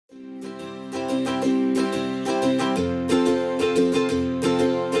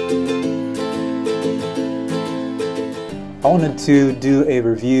I wanted to do a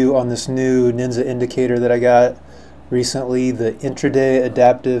review on this new ninZa indicator that I got recently, the Intraday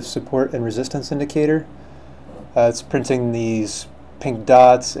Adaptive Support and Resistance Indicator. It's printing these pink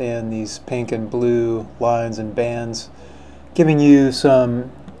dots and these pink and blue lines and bands, giving you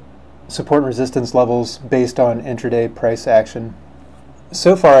some support and resistance levels based on intraday price action.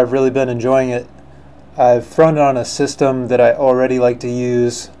 So far I've really been enjoying it. I've thrown it on a system that I already like to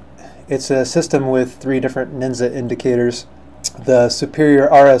use. It's a system with 3 different ninZa indicators: the superior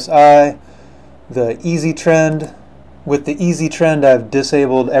RSI, the easy trend. With the easy trend, I've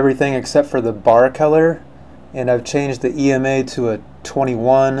disabled everything except for the bar color, and I've changed the EMA to a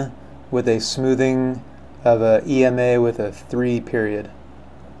 21 with a smoothing of a EMA with a 3 period.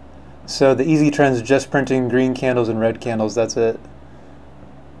 So the easy trend is just printing green candles and red candles, that's it.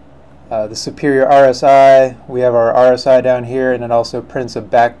 The superior RSI, we have our RSI down here, and it also prints a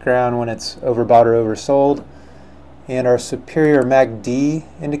background when it's overbought or oversold. And our superior MACD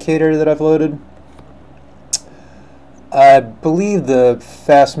indicator that I've loaded, I believe the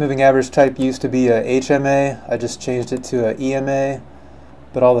fast moving average type used to be a HMA. I just changed it to a EMA,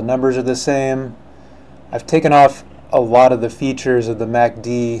 but all the numbers are the same. I've taken off a lot of the features of the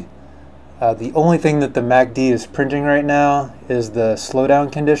MACD. The only thing that the MACD is printing right now is the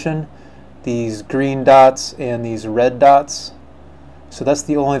slowdown condition, these green dots and these red dots. So that's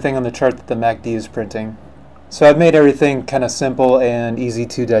the only thing on the chart that the MACD is printing. So I've made everything kind of simple and easy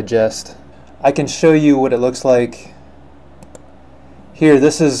to digest. I can show you what it looks like here.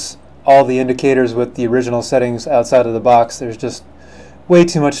 This is all the indicators with the original settings outside of the box. There's just way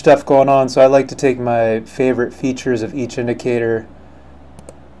too much stuff going on, so I like to take my favorite features of each indicator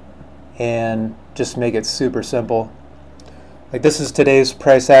and just make it super simple. Like, this is today's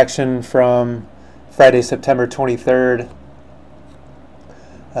price action from Friday, September 23rd.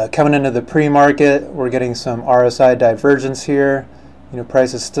 Coming into the pre-market, we're getting some RSI divergence here. You know,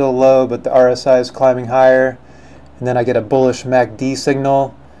 price is still low, but the RSI is climbing higher. And then I get a bullish MACD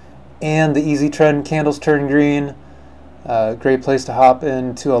signal, and the easy trend candles turn green. Great place to hop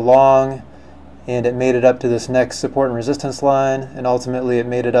into a long, and it made it up to this next support and resistance line, and ultimately it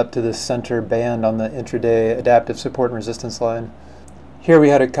made it up to this center band on the intraday adaptive support and resistance line. Here we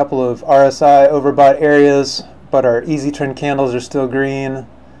had a couple of RSI overbought areas, but our easy trend candles are still green.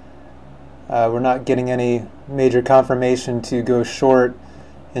 We're not getting any major confirmation to go short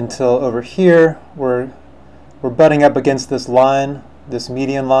until over here. We're butting up against this line, this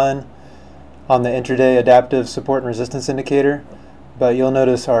median line on the intraday adaptive support and resistance indicator, but you'll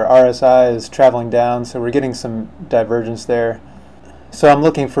notice our RSI is traveling down, so we're getting some divergence there. So I'm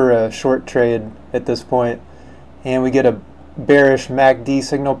looking for a short trade at this point, and we get a bearish MACD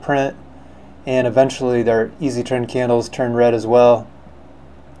signal print, and eventually our easy trend candles turn red as well.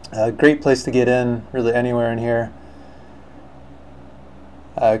 A great place to get in really anywhere in here.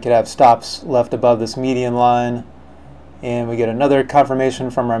 Could have stops left above this median line, and we get another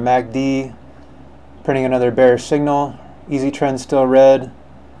confirmation from our MACD printing another bearish signal. Easy trend still red.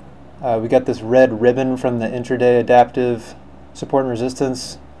 We got this red ribbon from the intraday adaptive support and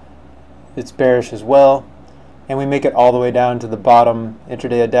resistance. It's bearish as well, and we make it all the way down to the bottom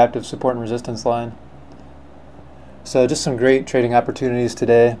intraday adaptive support and resistance line. So just some great trading opportunities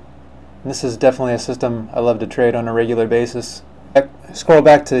today. And this is definitely a system I love to trade on a regular basis. Scroll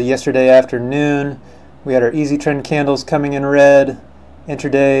back to yesterday afternoon. We had our easy trend candles coming in red.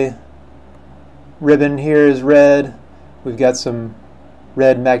 Intraday ribbon here is red. We've got some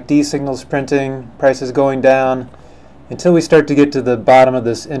red MACD signals printing. Prices going down until we start to get to the bottom of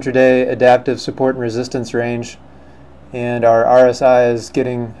this intraday adaptive support and resistance range, and our RSI is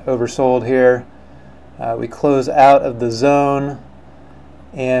getting oversold here. We close out of the zone,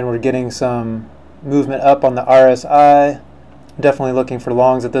 and we're getting some movement up on the RSI. Definitely looking for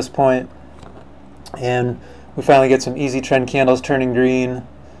longs at this point, and we finally get some easy trend candles turning green.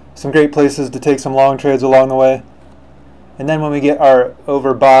 Some great places to take some long trades along the way. And then when we get our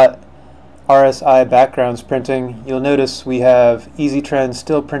overbought RSI backgrounds printing, you'll notice we have easy trend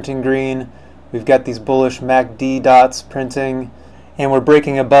still printing green. We've got these bullish MACD dots printing, and we're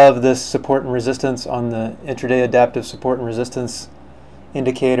breaking above this support and resistance on the intraday adaptive support and resistance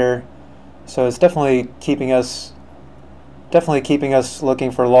indicator. So it's definitely keeping us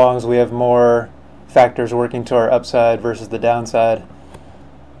looking for longs. We have more factors working to our upside versus the downside.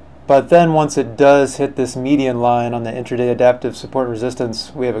 But then once it does hit this median line on the intraday adaptive support and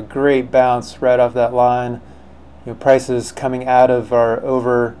resistance, we have a great bounce right off that line. You know, prices coming out of our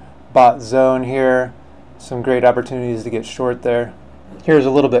overbought zone here. Some great opportunities to get short there. Here's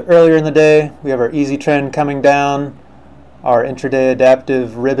a little bit earlier in the day. We have our easy trend coming down. Our intraday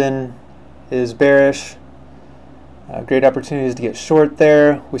adaptive ribbon is bearish. Great opportunities to get short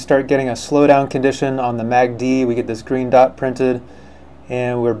there. We start getting a slowdown condition on the MACD. We get this green dot printed,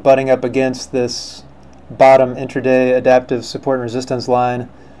 and we're butting up against this bottom intraday adaptive support and resistance line.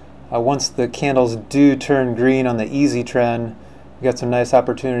 Once the candles do turn green on the easy trend, we got some nice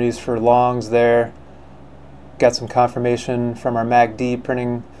opportunities for longs there. Got some confirmation from our MACD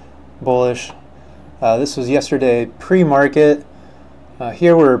printing bullish. This was yesterday pre-market.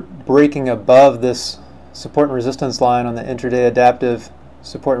 Here we're breaking above this support and resistance line on the intraday adaptive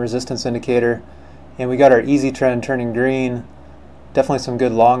support and resistance indicator, and we got our easy trend turning green. Definitely some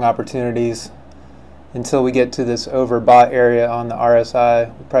good long opportunities until we get to this overbought area on the RSI.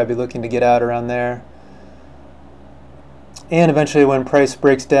 We'll probably be looking to get out around there. And eventually when price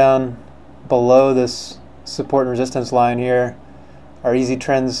breaks down below this support and resistance line here, our easy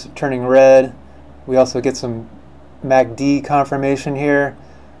trend's turning red. We also get some MACD confirmation here.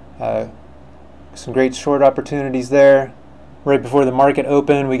 Some great short opportunities there. Right before the market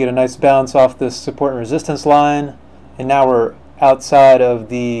opened, we get a nice bounce off this support and resistance line, and now we're outside of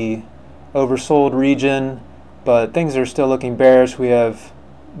the oversold region, but things are still looking bearish. We have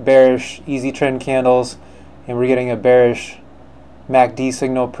bearish easy trend candles, and we're getting a bearish MACD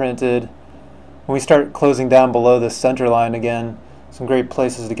signal printed. When we start closing down below this center line again, some great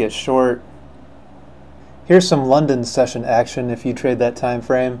places to get short. Here's some London session action if you trade that time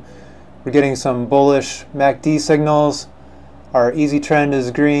frame. We're getting some bullish MACD signals. Our easy trend is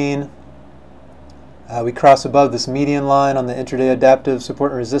green. We cross above this median line on the intraday adaptive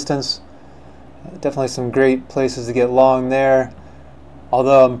support and resistance. Definitely some great places to get long there.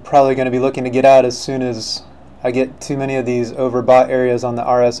 Although I'm probably going to be looking to get out as soon as I get too many of these overbought areas on the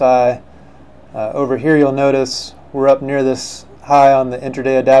RSI. Over here you'll notice we're up near this high on the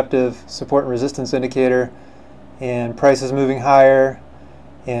intraday adaptive support and resistance indicator, and price is moving higher,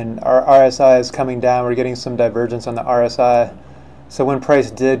 and our RSI is coming down. We're getting some divergence on the RSI. So when price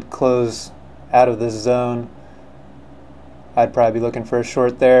did close out of this zone, I'd probably be looking for a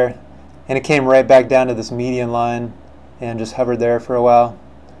short there. And it came right back down to this median line and just hovered there for a while.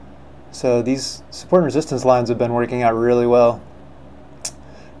 So these support and resistance lines have been working out really well.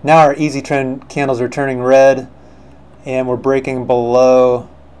 Now our easy trend candles are turning red, and we're breaking below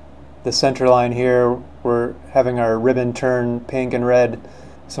the center line here. We're having our ribbon turn pink and red.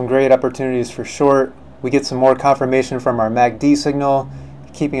 Some great opportunities for short. We get some more confirmation from our MACD signal,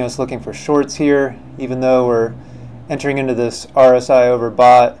 keeping us looking for shorts here, even though we're entering into this RSI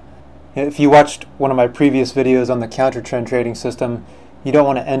overbought. If you watched one of my previous videos on the counter trend trading system, you don't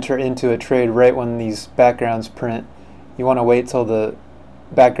want to enter into a trade right when these backgrounds print. You want to wait till the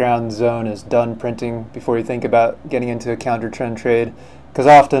background zone is done printing before you think about getting into a counter trend trade, because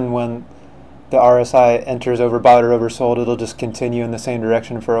often when the RSI enters overbought or oversold, it'll just continue in the same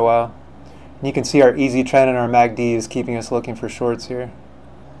direction for a while. And you can see our easy trend and our MACD is keeping us looking for shorts here.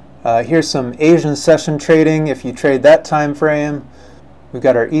 Here's some Asian session trading. If you trade that time frame, we've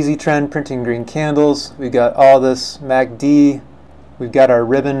got our easy trend printing green candles. We've got all this MACD. We've got our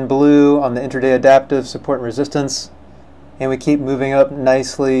ribbon blue on the intraday adaptive support and resistance, and we keep moving up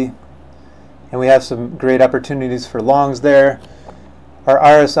nicely, and we have some great opportunities for longs there. Our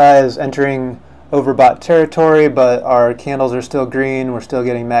RSI is entering overbought territory, but our candles are still green. We're still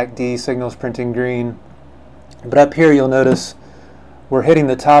getting MACD signals printing green. But up here you'll notice we're hitting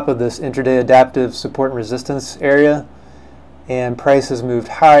the top of this intraday adaptive support and resistance area, and price has moved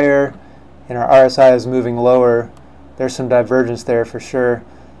higher and our RSI is moving lower. There's some divergence there for sure.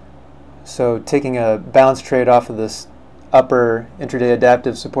 So taking a bounce trade off of this upper intraday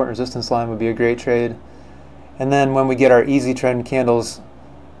adaptive support and resistance line would be a great trade. And then when we get our easy trend candles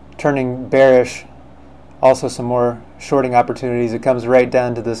turning bearish, also some more shorting opportunities. It comes right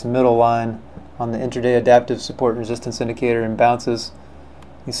down to this middle line on the intraday adaptive support and resistance indicator and bounces.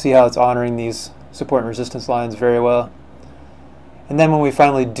 You see how it's honoring these support and resistance lines very well. And then when we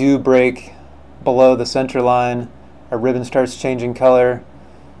finally do break below the center line, our ribbon starts changing color,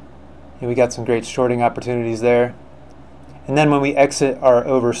 and we got some great shorting opportunities there. And then when we exit our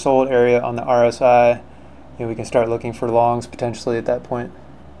oversold area on the RSI, we can start looking for longs potentially at that point.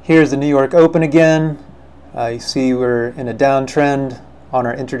 Here's the New York Open again. You see we're in a downtrend on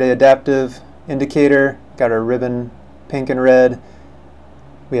our intraday adaptive indicator. Got our ribbon pink and red.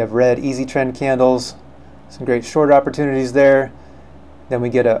 We have red easy trend candles. Some great short opportunities there. Then we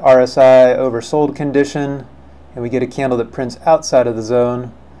get a RSI oversold condition, and we get a candle that prints outside of the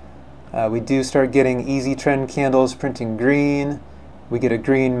zone. We do start getting easy trend candles printing green. We get a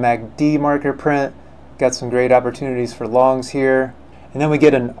green MACD marker print. Got some great opportunities for longs here. And then we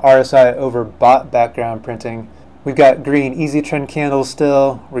get an RSI overbought background printing. We've got green easy trend candles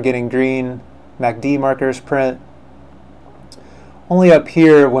still. We're getting green MACD markers print. Only up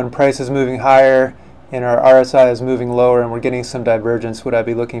here when price is moving higher and our RSI is moving lower and we're getting some divergence would I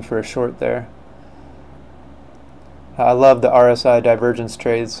be looking for a short there. I love the RSI divergence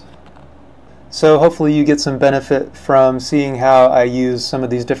trades. So hopefully you get some benefit from seeing how I use some of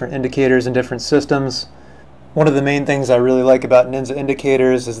these different indicators in different systems. One of the main things I really like about Ninja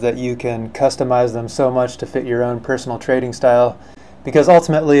indicators is that you can customize them so much to fit your own personal trading style, because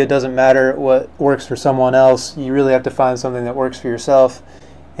ultimately it doesn't matter what works for someone else. You really have to find something that works for yourself,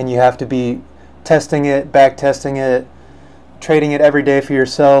 and you have to be testing it, back testing it, trading it every day for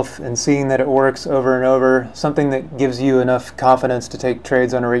yourself and seeing that it works over and over, something that gives you enough confidence to take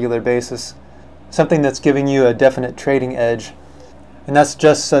trades on a regular basis, something that's giving you a definite trading edge. And that's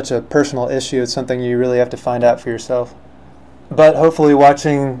just such a personal issue. It's something you really have to find out for yourself. But hopefully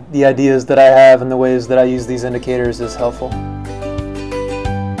watching the ideas that I have and the ways that I use these indicators is helpful.